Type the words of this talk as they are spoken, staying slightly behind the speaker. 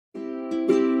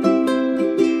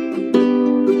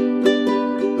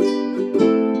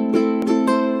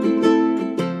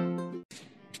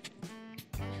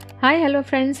Hi hello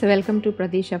friends, welcome to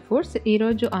ప్రదీష foods.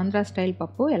 ఈరోజు Andhra style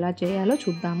పప్పు ఎలా చేయాలో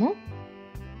చూద్దాము.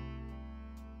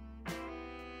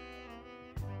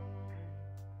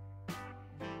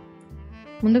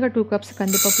 ముందుగా 2 కప్స్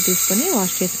కందిపప్పు తీసుకొని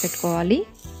వాష్ చేసి పెట్టుకోవాలి.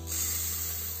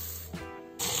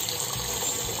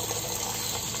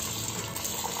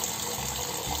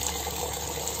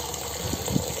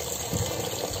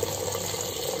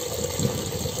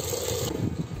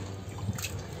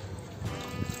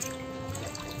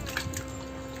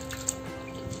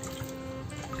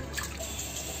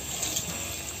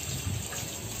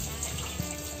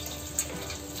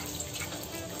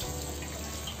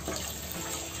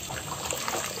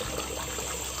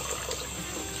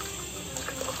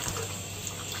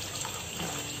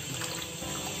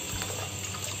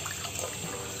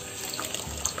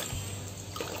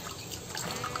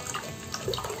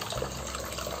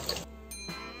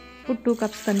 ఇప్పుడు 2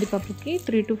 కప్స్ కందిపప్పుకి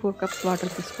 3 to 4 కప్స్ వాటర్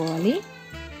తీసుకోవాలి.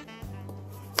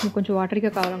 మీకు కొంచెం వాటర్గా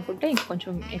కావాలనుకుంటే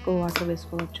ఇంకొంచెం ఎక్కువ వాటర్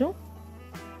వేసుకోవచ్చు.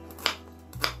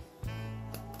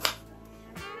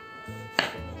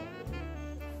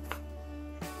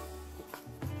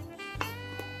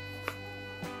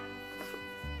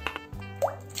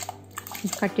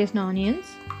 కట్ చేసిన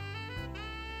ఆనియన్స్,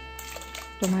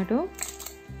 టొమాటో,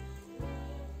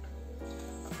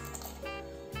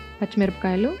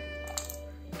 పచ్చిమిరపకాయలు,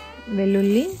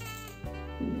 వెల్లుల్లి,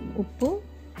 ఉప్పు,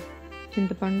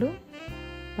 చింతపండు,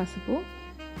 పసుపు,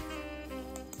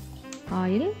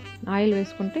 ఆయిల్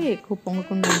వేసుకుంటే ఎక్కువ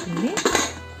పొంగకుండా ఉంటుంది.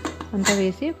 అంతా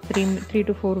వేసి 3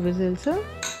 to 4 విజిల్స్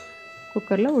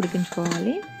కుక్కర్లో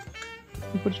ఉడికించుకోవాలి.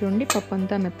 ఇప్పుడు చూడండి, పప్పు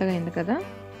అంతా మెత్తగా అయింది కదా.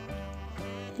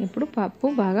 ఇప్పుడు పప్పు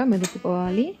బాగా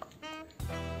మెదుపుకోవాలి.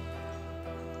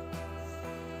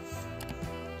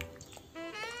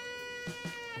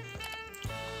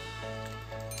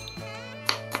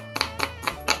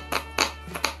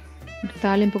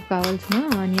 తాలింపుకు కావాల్సిన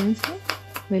ఆనియన్స్,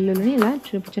 వెల్లుల్లిని ఇలా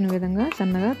చూపించిన విధంగా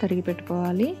సన్నగా తరిగి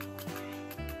పెట్టుకోవాలి.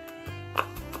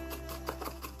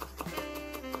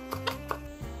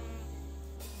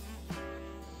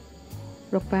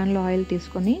 ఒక ప్యాన్లో ఆయిల్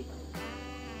తీసుకొని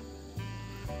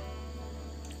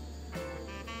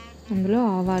అందులో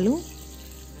ఆవాలు,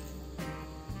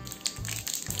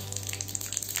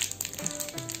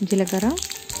 జీలకర్ర,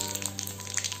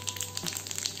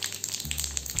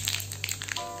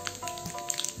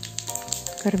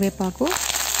 కరివేపాకు,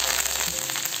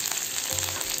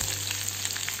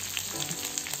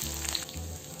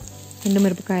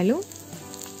 ఎండుమిరపకాయలు,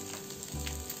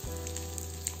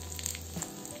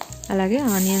 అలాగే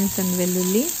ఆనియన్స్ అండ్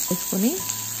వెల్లుల్లి వేసుకొని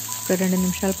ఒక 2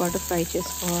 నిమిషాల పాటు ఫ్రై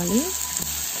చేసుకోవాలి.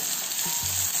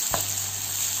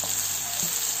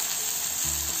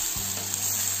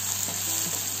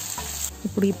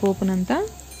 ఇప్పుడు ఈ పోపునంతా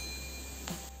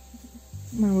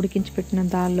మనం ఉడికించి పెట్టిన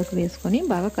దాల్లోకి వేసుకొని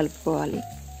బాగా కలుపుకోవాలి.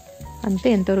 అంతే,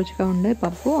 ఎంతో రుచిగా ఉండే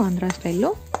పప్పు ఆంధ్ర స్టైల్లో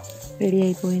రెడీ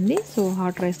అయిపోయింది. సో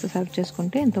హాట్ రైస్తో సర్వ్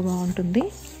చేసుకుంటే ఎంతో బాగుంటుంది.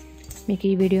 మీకు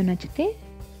ఈ వీడియో నచ్చితే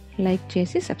లైక్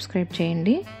చేసి సబ్స్క్రైబ్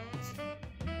చేయండి.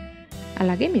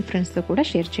 అలాగే మీ ఫ్రెండ్స్తో కూడా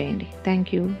షేర్ చేయండి.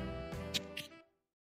 Thank you.